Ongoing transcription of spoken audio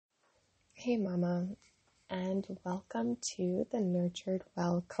Hey Mama, and welcome to the Nurtured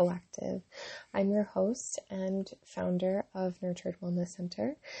Well Collective. I'm your host and founder of Nurtured Wellness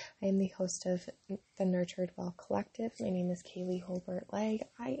Center. I am the host of the Nurtured Well Collective. My name is Kaylee Holbert-Legg.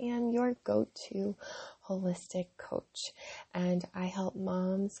 I am your go-to holistic coach, and I help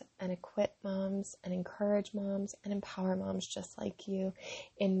moms and equip moms and encourage moms and empower moms just like you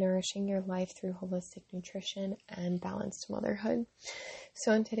in nourishing your life through holistic nutrition and balanced motherhood.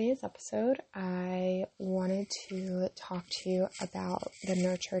 So in today's episode, I wanted to talk to you about the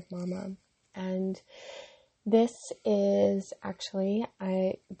nurtured mama. And this is actually,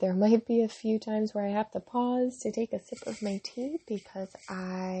 there might be a few times where I have to pause to take a sip of my tea because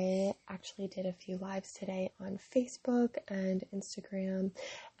I actually did a few lives today on Facebook and Instagram,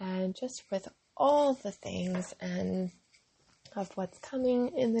 and just with all the things and of what's coming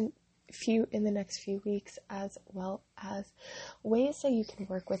in the next few weeks, as well as ways that you can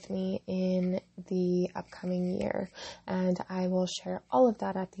work with me in the upcoming year. And I will share all of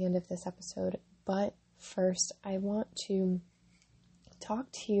that at the end of this episode. But first, I want to talk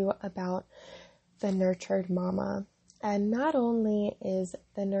to you about the Nurtured Mama. And not only is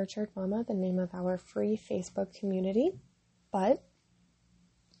the Nurtured Mama the name of our free Facebook community, but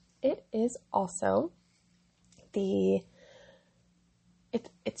it is also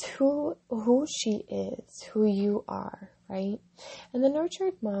it's who she is, who you are, right? And the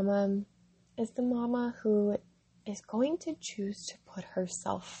nurtured mama is the mama who is going to choose to put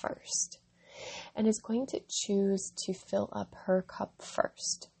herself first and is going to choose to fill up her cup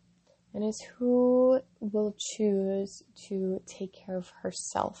first, and is who will choose to take care of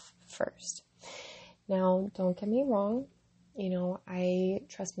herself first. Now, don't get me wrong.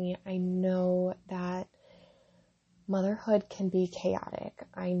 Trust me, I know that motherhood can be chaotic.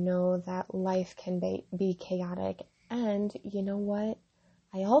 I know that life can be chaotic. And you know what?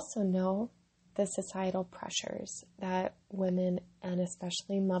 I also know the societal pressures that women and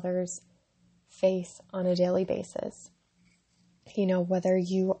especially mothers face on a daily basis. Whether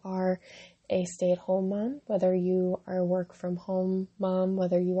you are a stay-at-home mom, whether you are a work-from-home mom,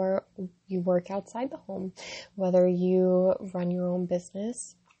 whether you work outside the home, whether you run your own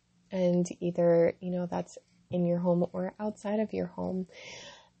business, and either, that's in your home or outside of your home,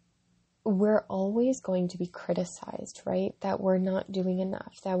 we're always going to be criticized, right? That we're not doing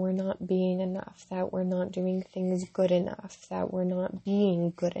enough, that we're not being enough, that we're not doing things good enough, that we're not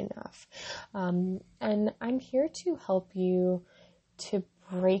being good enough. And I'm here to help you to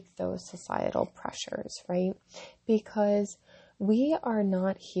break those societal pressures, right? Because we are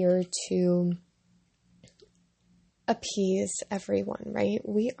not here to appease everyone, right?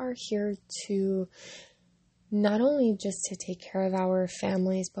 We are here to not only just to take care of our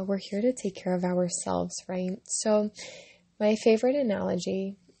families, but we're here to take care of ourselves, right? So my favorite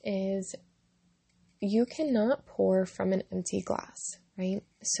analogy is you cannot pour from an empty glass, right?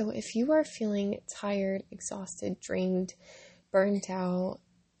 So if you are feeling tired, exhausted, drained, burnt out,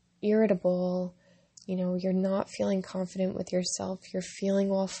 irritable, you're not feeling confident with yourself, you're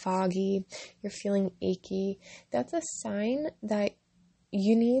feeling all foggy, you're feeling achy, that's a sign that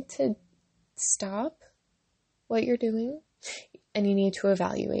you need to stop what you're doing, and you need to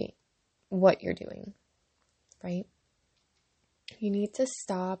evaluate what you're doing, right? You need to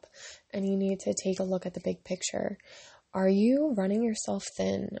stop and you need to take a look at the big picture. Are you running yourself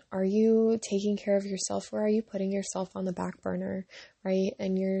thin? Are you taking care of yourself, or are you putting yourself on the back burner, right?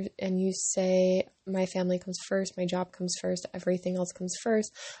 And you say, my family comes first, my job comes first, everything else comes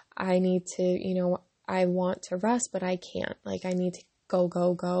first. I need to, I want to rest, but I can't. I need to go,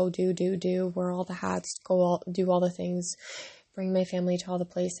 do, wear all the hats, do all the things, bring my family to all the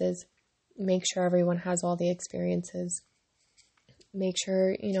places, make sure everyone has all the experiences, make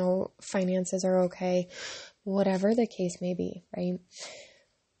sure, finances are okay, whatever the case may be, right?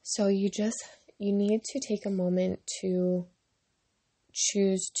 So you need to take a moment to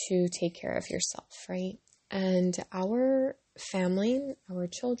choose to take care of yourself, right? And our family, our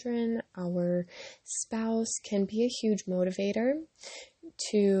children, our spouse can be a huge motivator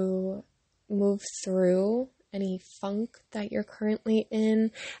to move through any funk that you're currently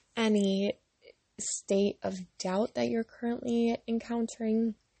in, any state of doubt that you're currently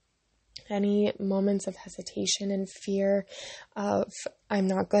encountering, any moments of hesitation and fear of I'm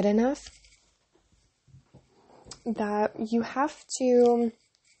not good enough, that you have to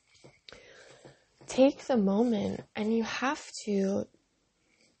take the moment and you have to,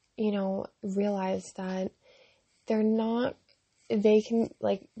 realize that they can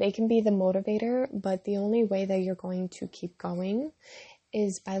be the motivator, but the only way that you're going to keep going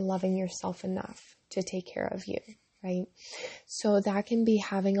is by loving yourself enough to take care of you, right? So that can be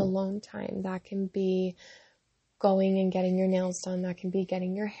having alone time. That can be going and getting your nails done. That can be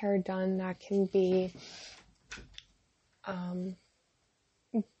getting your hair done. That can be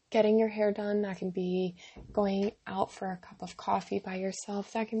getting your hair done. That can be going out for a cup of coffee by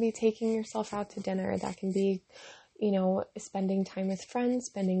yourself. That can be taking yourself out to dinner. That can be, spending time with friends,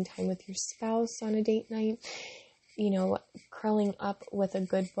 spending time with your spouse on a date night, curling up with a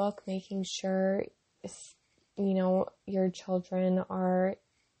good book, making sure, your children are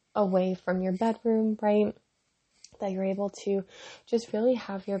away from your bedroom, right? That you're able to just really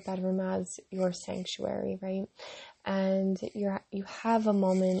have your bedroom as your sanctuary, right? And you have a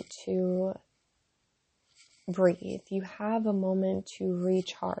moment to breathe. You have a moment to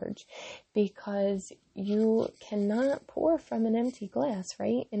recharge, because you cannot pour from an empty glass,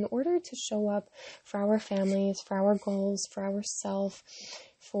 right? In order to show up for our families, for our goals, for ourselves,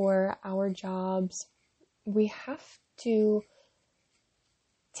 for our jobs, we have to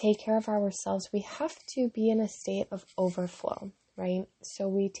take care of ourselves. We have to be in a state of overflow, right? So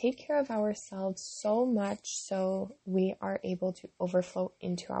we take care of ourselves so much so we are able to overflow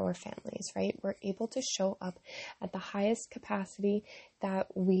into our families, right? We're able to show up at the highest capacity that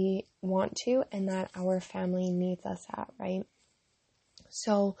we want to and that our family needs us at, right?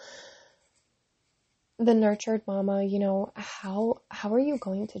 So the nurtured mama, how are you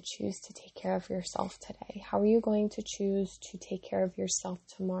going to choose to take care of yourself today? How are you going to choose to take care of yourself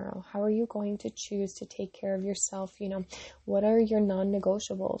tomorrow? How are you going to choose to take care of yourself? What are your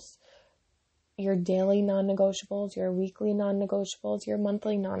non-negotiables? Your daily non-negotiables, your weekly non-negotiables, your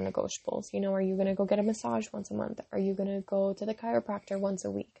monthly non-negotiables. Are you going to go get a massage once a month? Are you going to go to the chiropractor once a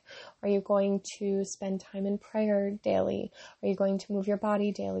week? Are you going to spend time in prayer daily? Are you going to move your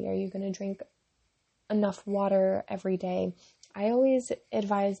body daily? Are you going to drink enough water every day? I always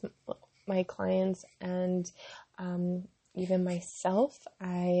advise my clients and even myself,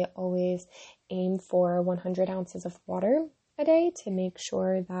 I always aim for 100 ounces of water a day to make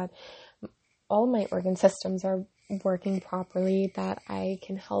sure that all my organ systems are working properly, that I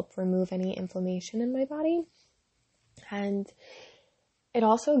can help remove any inflammation in my body. And it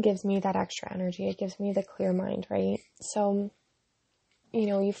also gives me that extra energy. It gives me the clear mind, right? So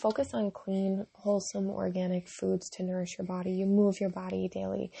you focus on clean, wholesome, organic foods to nourish your body. You move your body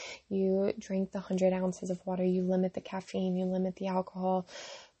daily. You drink the 100 ounces of water. You limit the caffeine. You limit the alcohol,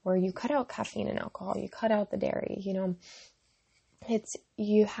 or you cut out caffeine and alcohol. You cut out the dairy. You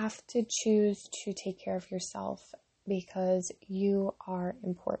have to choose to take care of yourself, because you are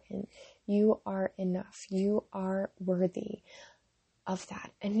important. You are enough. You are worthy of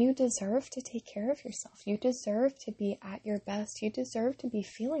that. And you deserve to take care of yourself. You deserve to be at your best. You deserve to be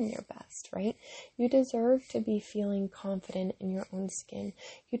feeling your best, right? You deserve to be feeling confident in your own skin.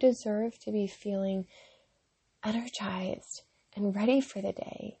 You deserve to be feeling energized and ready for the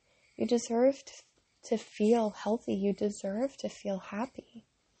day. You deserve to feel healthy. You deserve to feel happy.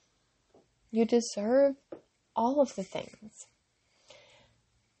 You deserve all of the things.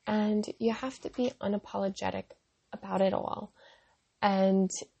 And you have to be unapologetic about it all. And,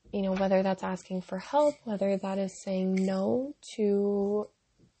 whether that's asking for help, whether that is saying no to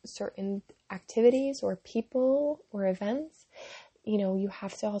certain activities or people or events, you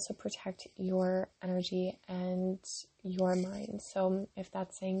have to also protect your energy and your mind. So if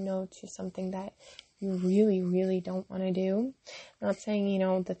that's saying no to something that you really, really don't want to do, I'm not saying,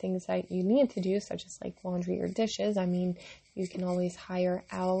 the things that you need to do, such as like laundry or dishes. I mean, you can always hire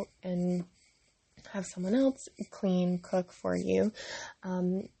out and have someone else clean, cook for you.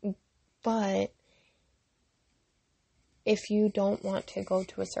 But if you don't want to go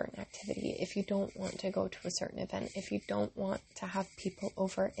to a certain activity, if you don't want to go to a certain event, if you don't want to have people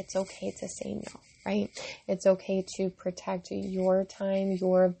over, it's okay to say no, right? It's okay to protect your time,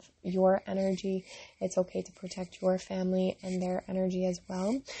 your energy. It's okay to protect your family and their energy as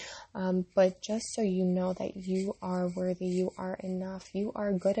well. But just so you know that you are worthy, you are enough, you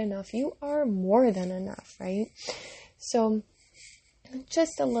are good enough, you are more than enough, right? So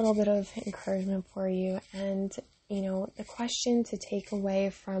just a little bit of encouragement for you. And the question to take away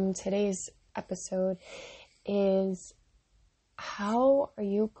from today's episode is, how are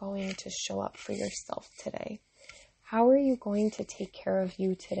you going to show up for yourself today? How are you going to take care of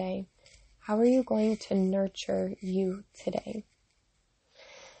you today? How are you going to nurture you today?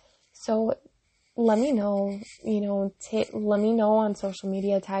 So let me know, let me know on social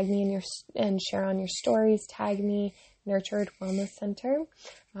media, tag me and share on your stories, tag me, Nurtured Wellness Center.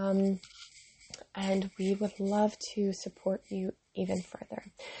 And we would love to support you even further.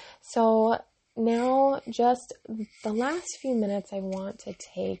 So now, just the last few minutes I want to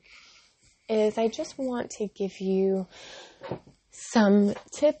take is I just want to give you some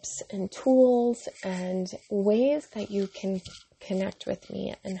tips and tools and ways that you can connect with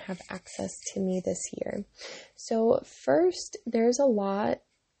me and have access to me this year. So first, there's a lot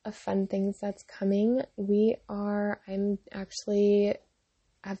of fun things that's coming.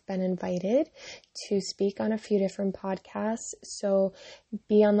 I've been invited to speak on a few different podcasts, so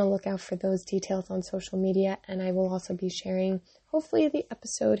be on the lookout for those details on social media, and I will also be sharing hopefully the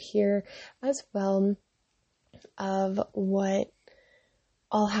episode here as well of what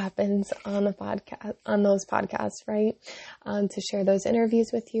all happens on the podcast, on those podcasts, right? To share those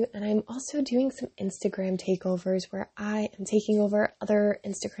interviews with you. And I'm also doing some Instagram takeovers where I am taking over other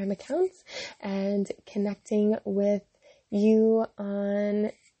Instagram accounts and connecting with you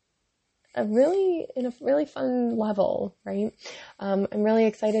on a really fun level, right? I'm really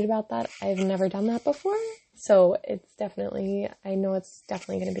excited about that. I've never done that before, so I know it's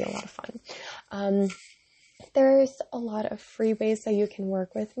definitely going to be a lot of fun. There's a lot of free ways that you can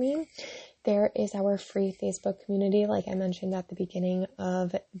work with me. There is our free Facebook community, like I mentioned at the beginning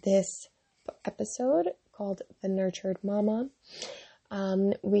of this episode, called The Nurtured Mama.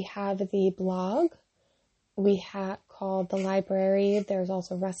 We have the blog called The Library. There's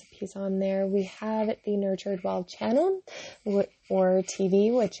also recipes on there. We have the Nurtured Well channel, or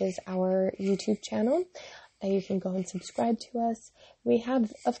TV, which is our YouTube channel, that you can go and subscribe to us. We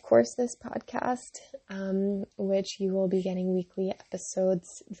have, of course, this podcast, which you will be getting weekly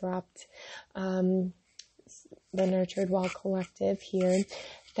episodes dropped, the Nurtured Well Collective here.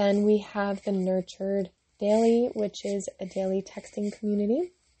 Then we have the Nurtured Daily, which is a daily texting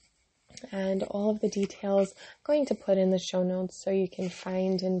community. And all of the details I'm going to put in the show notes so you can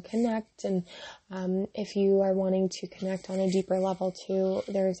find and connect. And if you are wanting to connect on a deeper level too,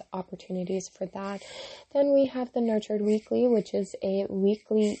 there's opportunities for that. Then we have the Nurtured Weekly, which is a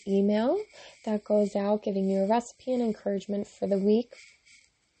weekly email that goes out giving you a recipe and encouragement for the week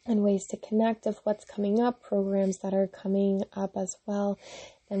and ways to connect of what's coming up, programs that are coming up as well.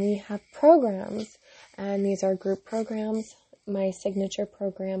 Then we have programs, and these are group programs. My signature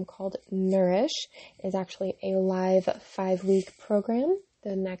program called Nourish is actually a live 5-week program.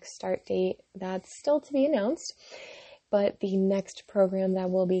 The next start date, that's still to be announced, but the next program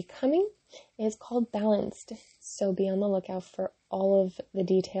that will be coming is called Balanced. So be on the lookout for all of the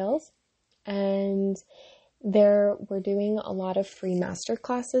details. And we're doing a lot of free master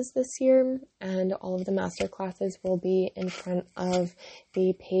classes this year, and all of the master classes will be in front of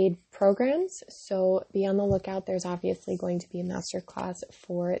the paid programs. So be on the lookout. There's obviously going to be a master class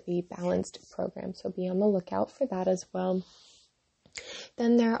for the Balanced program. So be on the lookout for that as well.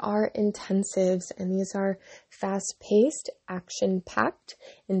 Then there are intensives, and these are fast-paced, action-packed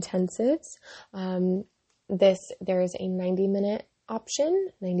intensives. There is a 90-minute option,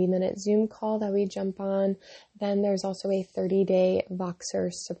 90-minute Zoom call that we jump on. Then there's also a 30-day Voxer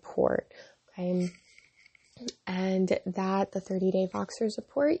support. Okay. And the 30-day Voxer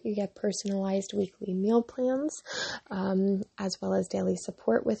support, you get personalized weekly meal plans, as well as daily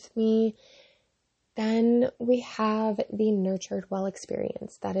support with me. Then we have the Nurtured Well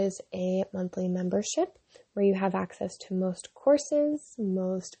experience. That is a monthly membership where you have access to most courses,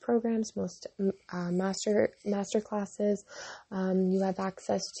 most programs, most master classes. You have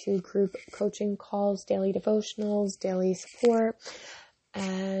access to group coaching calls, daily devotionals, daily support,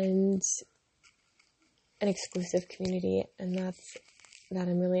 and an exclusive community. And that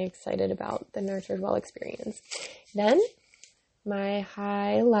I'm really excited about, the Nurtured Well experience. Then my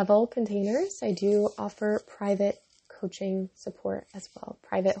high-level containers, I do offer private coaching support as well,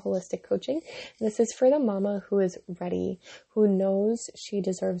 private holistic coaching. This is for the mama who is ready, who knows she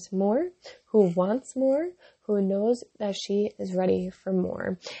deserves more, who wants more, who knows that she is ready for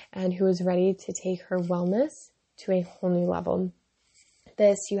more, and who is ready to take her wellness to a whole new level.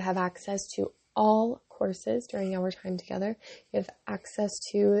 You have access to all courses during our time together. You have access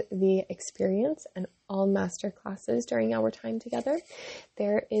to the experience and all master classes during our time together.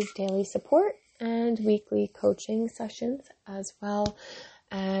 There is daily support and weekly coaching sessions as well.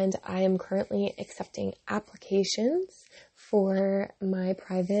 And I am currently accepting applications for my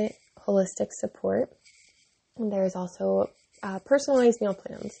private holistic support. And there's also personalized meal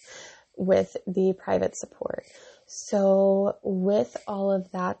plans with the private support. So with all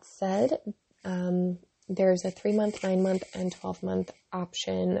of that said, there's a 3-month, 9-month, and 12-month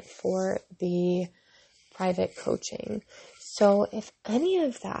option for the private coaching. So if any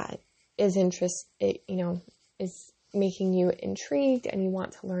of that is is making you intrigued and you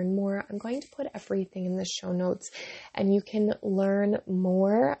want to learn more, I'm going to put everything in the show notes, and you can learn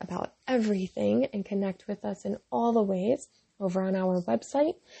more about everything and connect with us in all the ways over on our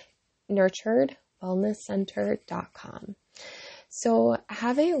website, nurturedwellnesscenter.com. So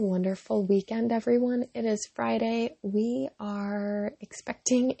have a wonderful weekend, everyone. It is Friday. We are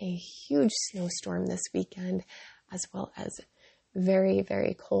expecting a huge snowstorm this weekend, as well as very,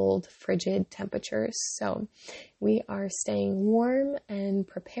 very cold, frigid temperatures. So we are staying warm and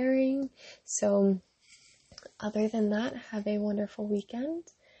preparing. So other than that, have a wonderful weekend,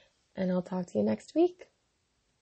 and I'll talk to you next week.